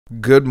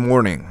Good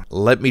morning.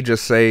 Let me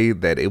just say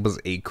that it was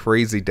a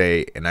crazy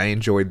day and I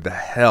enjoyed the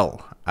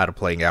hell out of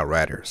playing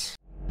Outriders.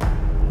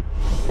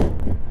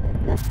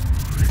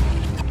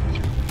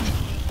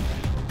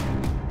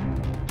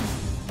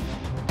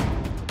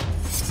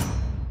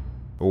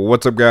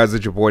 What's up, guys?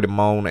 It's your boy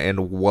Damone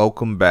and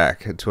welcome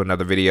back to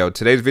another video.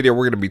 Today's video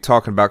we're going to be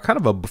talking about kind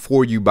of a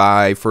before you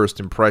buy, first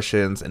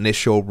impressions,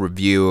 initial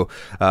review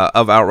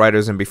of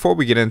Outriders. And before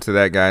we get into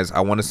that, guys, I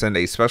want to send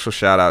a special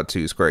shout out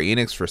to Square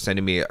Enix for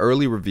sending me an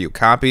early review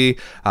copy.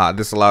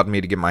 This allowed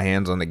me to get my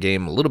hands on the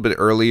game a little bit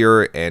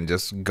earlier and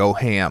just go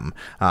ham.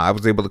 I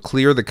was able to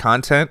clear the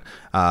content.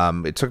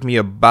 It took me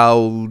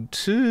about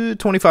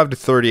 25 to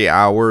 30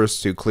 hours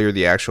to clear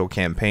the actual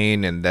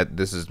campaign, and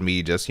this is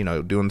me just,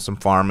 doing some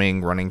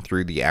farming, running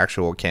through the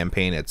actual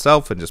campaign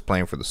itself and just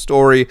playing for the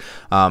story,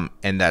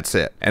 and that's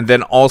it. And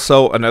then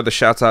also another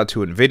shouts out to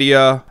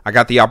Nvidia. I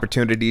got the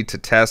opportunity to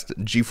test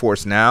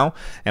GeForce Now,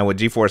 and what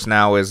GeForce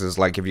Now is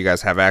like if you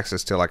guys have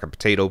access to like a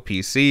potato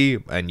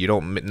PC and you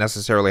don't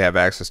necessarily have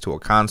access to a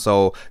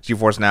console,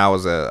 GeForce Now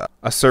is a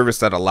service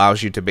that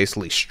allows you to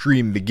basically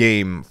stream the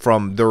game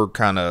from their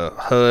kind of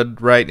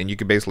HUD, right? And you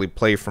can basically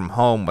play from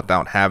home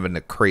without having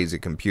a crazy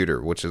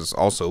computer, which is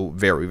also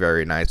very,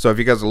 very nice. So if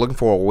you guys are looking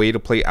for a way to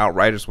play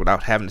Outriders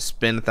without having to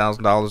spend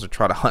 $1,000 to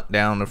try to hunt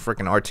down a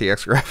freaking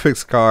RTX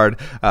graphics card,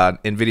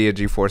 Nvidia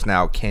GeForce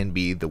Now can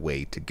be the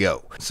way to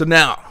go. So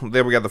now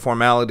there we got the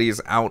formalities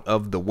out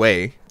of the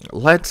way.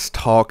 Let's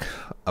talk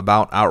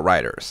about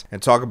Outriders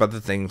and talk about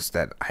the things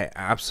that I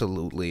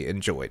absolutely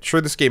enjoyed.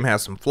 Sure, this game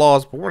has some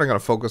flaws, but we're not going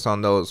to focus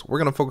on those. We're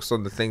going to focus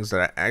on the things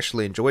that I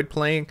actually enjoyed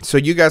playing, so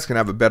you guys can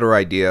have a better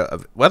idea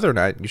of whether or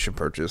not you should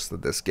purchase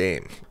this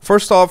game.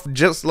 First off,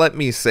 just let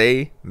me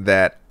say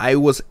that I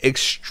was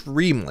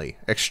extremely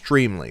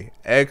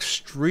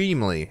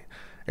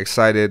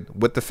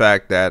excited with the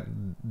fact that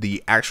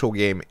the actual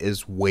game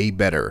is way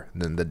better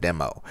than the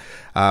demo.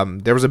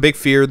 There was a big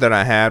fear that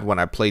I had when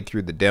I played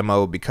through the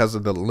demo because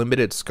of the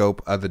limited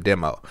scope of the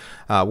demo.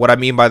 What I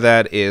mean by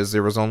that is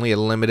there was only a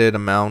limited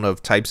amount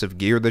of types of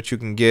gear that you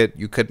can get.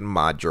 You couldn't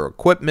mod your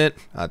equipment.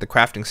 The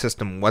crafting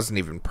system wasn't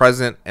even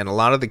present, and a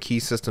lot of the key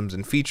systems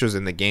and features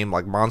in the game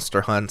like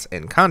monster hunts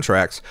and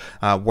contracts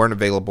weren't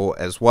available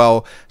as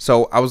well.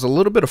 So I was a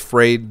little bit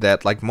afraid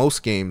that, like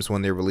most games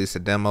when they release a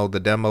demo, the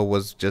demo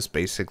was just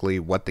basically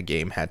what the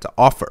game had to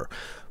offer.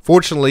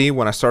 Fortunately,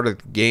 when I started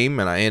the game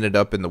and I ended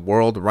up in the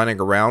world running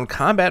around,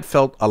 combat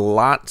felt a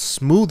lot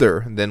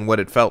smoother than what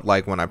it felt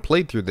like when I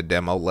played through the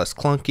demo. Less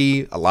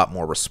clunky, a lot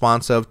more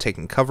responsive,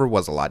 taking cover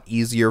was a lot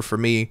easier for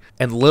me,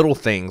 and little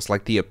things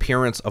like the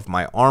appearance of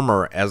my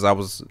armor as I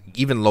was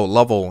even low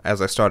level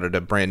as I started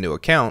a brand new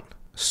account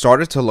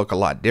started to look a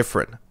lot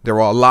different. There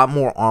were a lot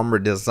more armor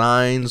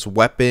designs,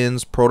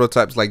 weapons,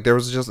 prototypes. Like, there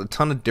was just a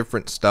ton of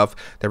different stuff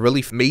that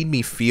really made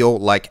me feel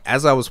like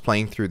as I was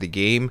playing through the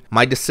game,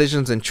 my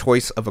decisions and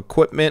choice of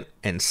equipment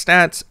and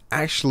stats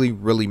actually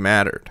really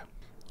mattered.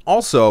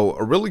 Also,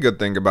 a really good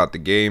thing about the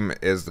game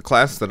is the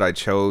class that I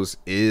chose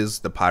is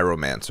the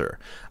Pyromancer.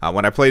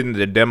 When I played in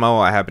the demo,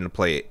 I happened to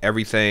play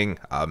everything.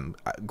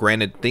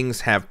 Granted,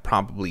 things have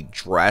probably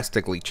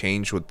drastically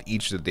changed with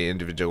each of the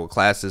individual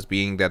classes,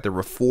 being that there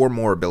were 4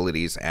 more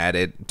abilities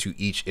added to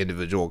each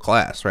individual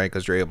class, right?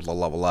 Because you're able to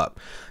level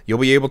up. You'll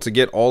be able to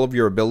get all of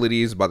your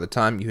abilities by the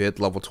time you hit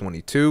level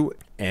 22.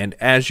 And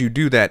as you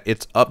do that,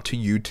 it's up to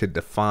you to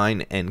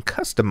define and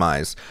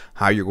customize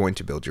how you're going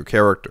to build your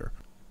character.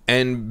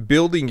 And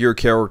building your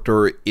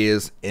character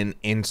is an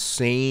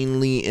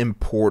insanely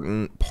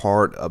important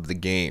part of the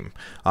game.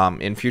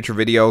 In future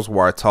videos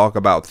where I talk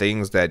about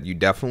things that you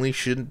definitely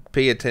should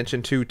pay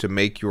attention to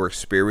make your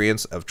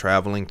experience of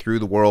traveling through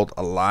the world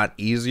a lot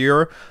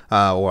easier,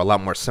 or a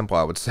lot more simple,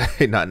 I would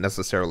say. Not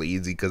necessarily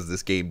easy, because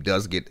this game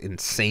does get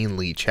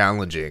insanely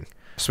challenging.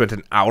 I spent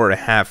an hour and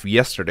a half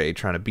yesterday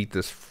trying to beat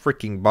this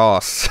freaking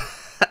boss.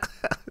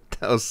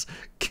 That was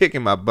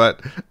kicking my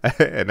butt,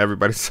 and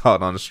everybody saw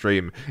it on the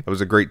stream. It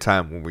was a great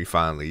time when we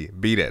finally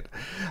beat it.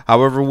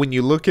 However, when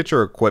you look at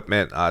your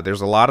equipment, there's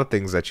a lot of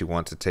things that you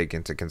want to take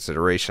into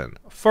consideration.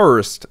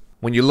 First,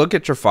 when you look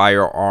at your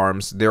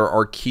firearms, there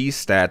are key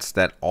stats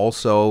that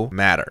also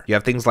matter. You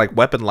have things like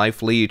weapon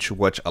life leech,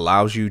 which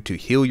allows you to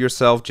heal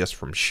yourself just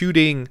from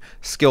shooting.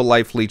 Skill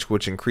life leech,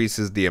 which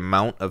increases the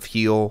amount of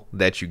heal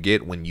that you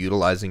get when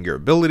utilizing your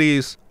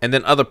abilities. And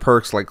then other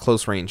perks like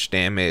close range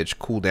damage,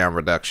 cooldown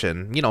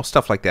reduction,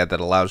 stuff like that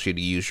allows you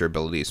to use your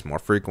abilities more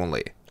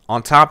frequently.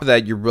 On top of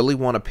that, you really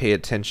want to pay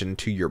attention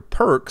to your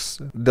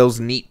perks, those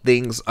neat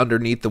things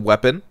underneath the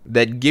weapon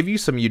that give you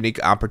some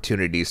unique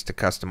opportunities to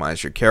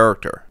customize your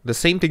character. The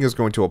same thing is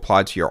going to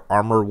apply to your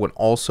armor when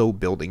also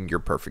building your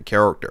perfect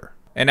character.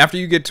 And after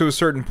you get to a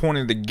certain point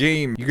in the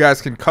game, you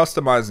guys can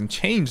customize and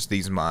change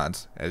these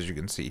mods, as you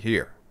can see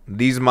here.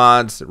 These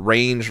mods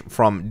range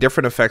from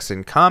different effects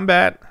in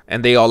combat,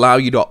 and they allow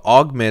you to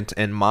augment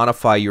and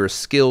modify your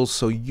skills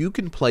so you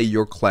can play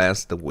your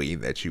class the way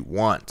that you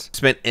want.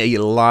 Spent a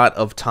lot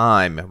of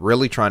time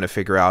really trying to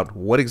figure out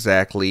what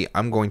exactly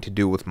I'm going to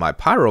do with my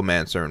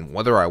Pyromancer and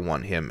whether I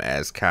want him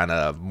as kind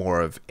of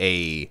more of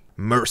a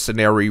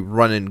mercenary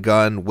run and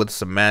gun with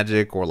some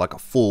magic or like a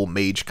full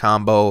mage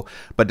combo,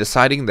 but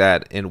deciding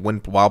that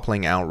while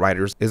playing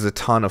Outriders is a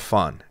ton of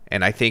fun.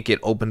 And I think it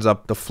opens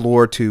up the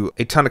floor to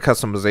a ton of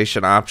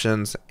customization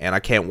options, and I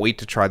can't wait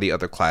to try the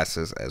other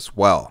classes as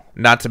well.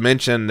 Not to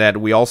mention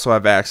that we also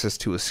have access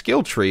to a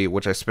skill tree,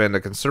 which I spend a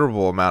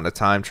considerable amount of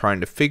time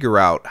trying to figure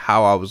out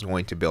how I was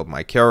going to build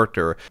my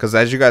character. Because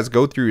as you guys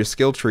go through your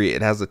skill tree,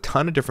 it has a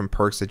ton of different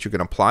perks that you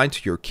can apply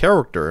to your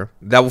character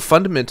that will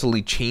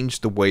fundamentally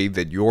change the way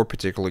that your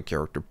particular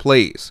character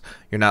plays.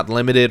 You're not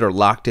limited or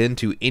locked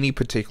into any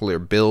particular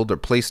build or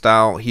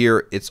playstyle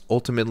here. It's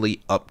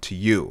ultimately up to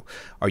you.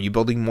 Are you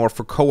building more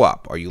for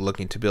co-op? Are you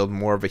looking to build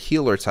more of a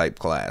healer type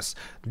class?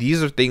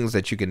 These are things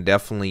that you can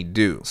definitely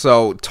do.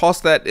 So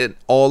toss that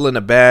all in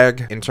a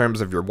bag in terms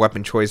of your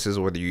weapon choices,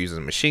 whether you're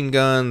using machine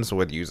guns,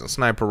 whether you're using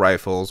sniper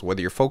rifles, whether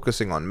you're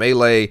focusing on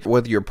melee,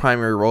 whether your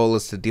primary role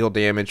is to deal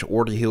damage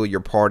or to heal your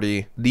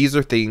party. These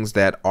are things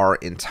that are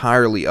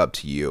entirely up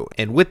to you.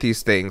 And with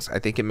these things, I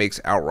think it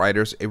makes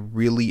Outriders a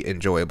really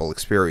enjoyable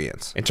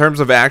experience. In terms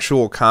of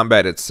actual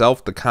combat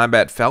itself, the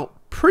combat felt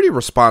pretty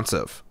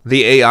responsive.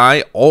 The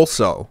AI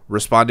also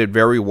responded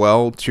very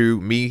well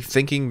to me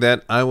thinking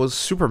that I was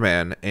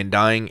Superman and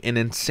dying an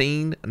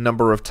insane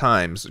number of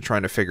times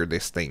trying to figure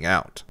this thing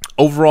out.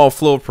 Overall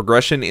flow of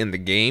progression in the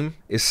game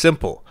is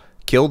simple.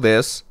 Kill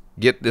this,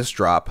 get this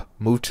drop,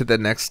 move to the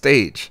next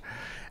stage.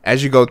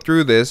 As you go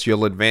through this,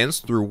 you'll advance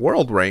through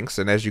world ranks,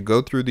 and as you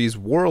go through these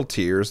world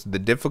tiers, the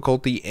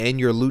difficulty and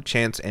your loot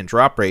chance and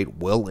drop rate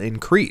will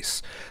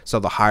increase. So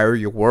the higher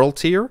your world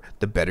tier,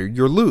 the better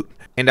your loot.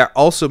 And I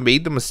also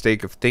made the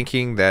mistake of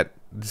thinking that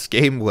this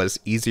game was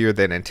easier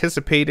than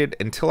anticipated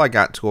until I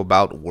got to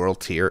about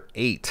world tier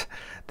 8.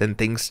 Then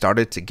things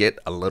started to get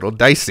a little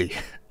dicey.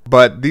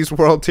 But these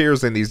world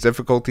tiers and these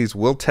difficulties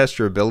will test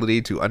your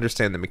ability to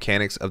understand the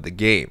mechanics of the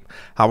game.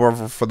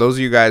 However, for those of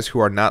you guys who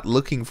are not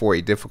looking for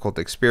a difficult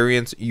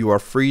experience, you are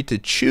free to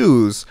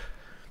choose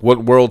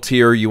what world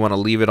tier you want to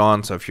leave it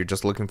on. So if you're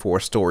just looking for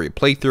a story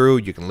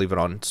playthrough, you can leave it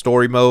on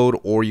story mode,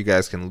 or you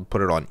guys can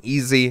put it on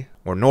easy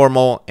or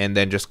normal and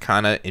then just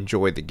kind of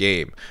enjoy the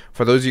game.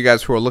 For those of you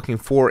guys who are looking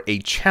for a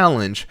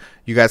challenge,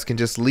 you guys can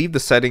just leave the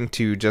setting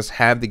to just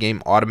have the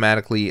game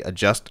automatically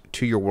adjust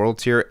to your world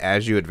tier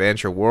as you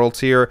advance your world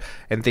tier,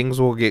 and things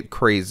will get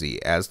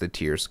crazy as the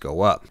tiers go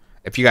up.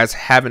 If you guys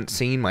haven't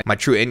seen my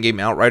true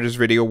endgame Outriders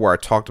video where I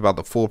talked about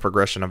the full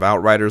progression of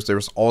Outriders,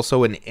 there's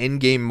also an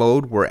endgame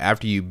mode where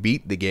after you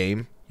beat the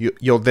game,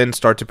 you'll then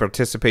start to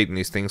participate in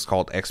these things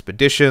called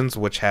expeditions,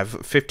 which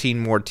have 15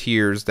 more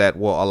tiers that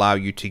will allow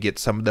you to get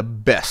some of the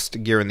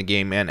best gear in the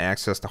game and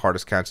access the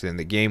hardest content in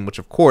the game, which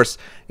of course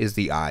is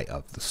the Eye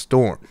of the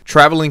Storm.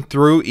 Traveling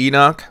through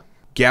Enoch,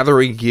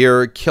 gathering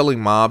gear, killing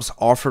mobs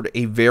offered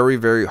a very,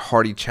 very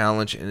hearty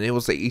challenge, and it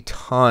was a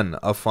ton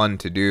of fun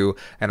to do,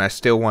 and I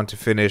still want to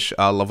finish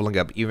leveling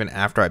up even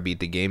after I beat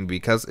the game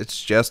because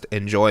it's just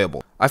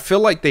enjoyable. I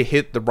feel like they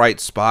hit the right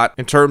spot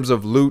in terms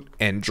of loot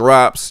and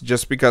drops,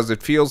 just because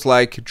it feels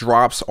like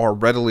drops are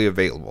readily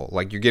available.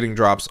 Like, you're getting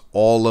drops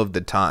all of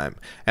the time,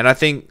 and I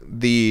think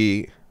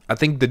the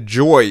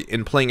joy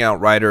in playing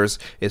Outriders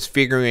is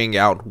figuring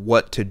out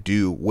what to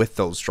do with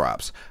those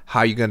drops. How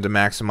are you going to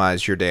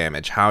maximize your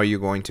damage? How are you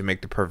going to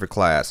make the perfect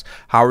class?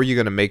 How are you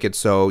going to make it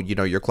so, you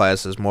know, your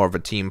class is more of a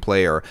team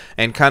player?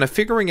 And kind of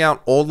figuring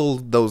out all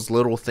of those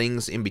little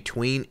things in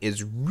between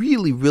is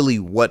really, really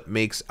what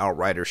makes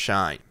Outriders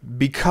shine.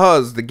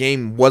 Because the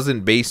game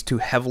wasn't based too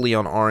heavily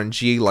on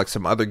RNG like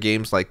some other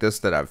games like this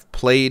that I've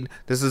played,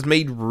 this has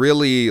made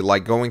really,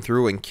 like, going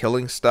through and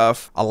killing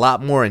stuff a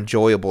lot more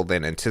enjoyable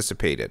than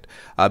anticipated.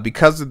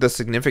 Because of the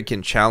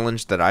significant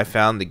challenge that I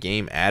found the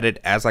game added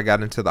as I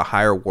got into the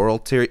higher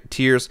world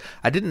tiers,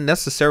 I didn't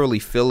necessarily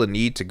feel a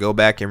need to go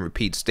back and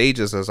repeat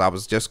stages as I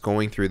was just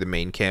going through the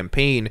main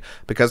campaign,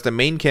 because the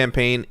main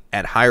campaign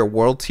at higher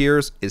world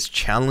tiers is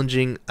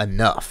challenging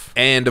enough.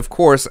 And of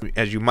course,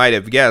 as you might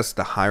have guessed,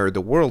 the higher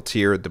the world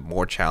tier, the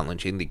more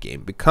challenging the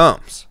game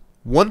becomes.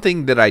 One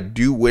thing that I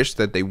do wish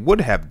that they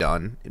would have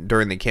done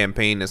during the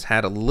campaign is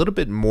had a little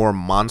bit more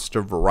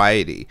monster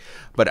variety.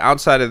 But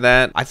outside of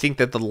that, I think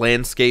that the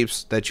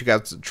landscapes that you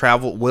guys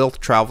will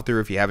travel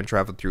through, if you haven't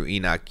traveled through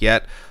Enoch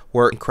yet,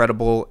 were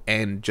incredible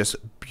and just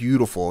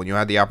beautiful. And you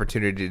had the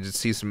opportunity to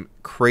see some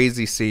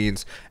crazy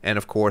scenes and,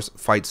 of course,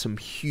 fight some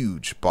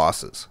huge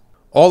bosses.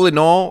 All in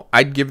all,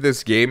 I'd give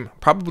this game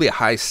probably a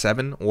high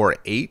 7 or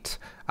 8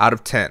 out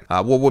of 10.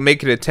 What will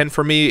make it a 10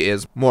 for me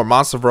is more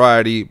monster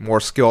variety, more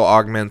skill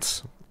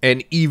augments,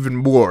 and even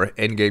more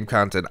endgame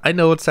content. I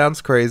know it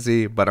sounds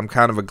crazy, but I'm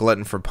kind of a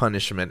glutton for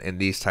punishment in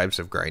these types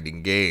of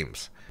grinding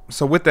games.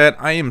 So with that,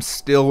 I am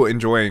still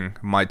enjoying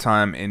my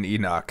time in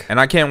Enoch, and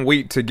I can't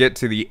wait to get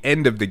to the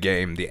end of the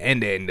game, the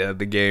end of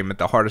the game at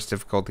the hardest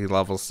difficulty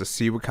levels, to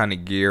see what kind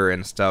of gear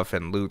and stuff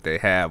and loot they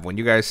have. When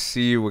you guys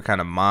see what kind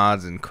of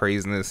mods and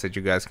craziness that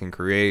you guys can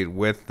create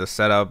with the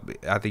setup,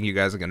 I think you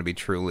guys are going to be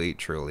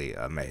truly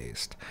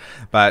amazed.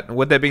 But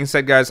with that being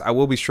said, guys, I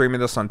will be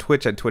streaming this on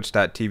Twitch at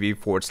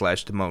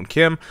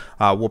twitch.tv/DamoneKim.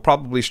 We'll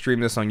probably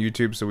stream this on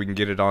YouTube so we can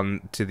get it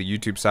on to the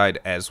YouTube side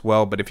as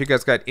well. But if you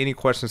guys got any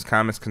questions,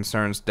 comments,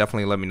 concerns,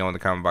 definitely let me know in the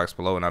comment box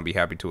below, and I'll be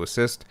happy to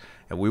assist.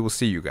 And we will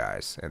see you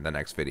guys in the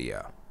next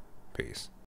video. Peace.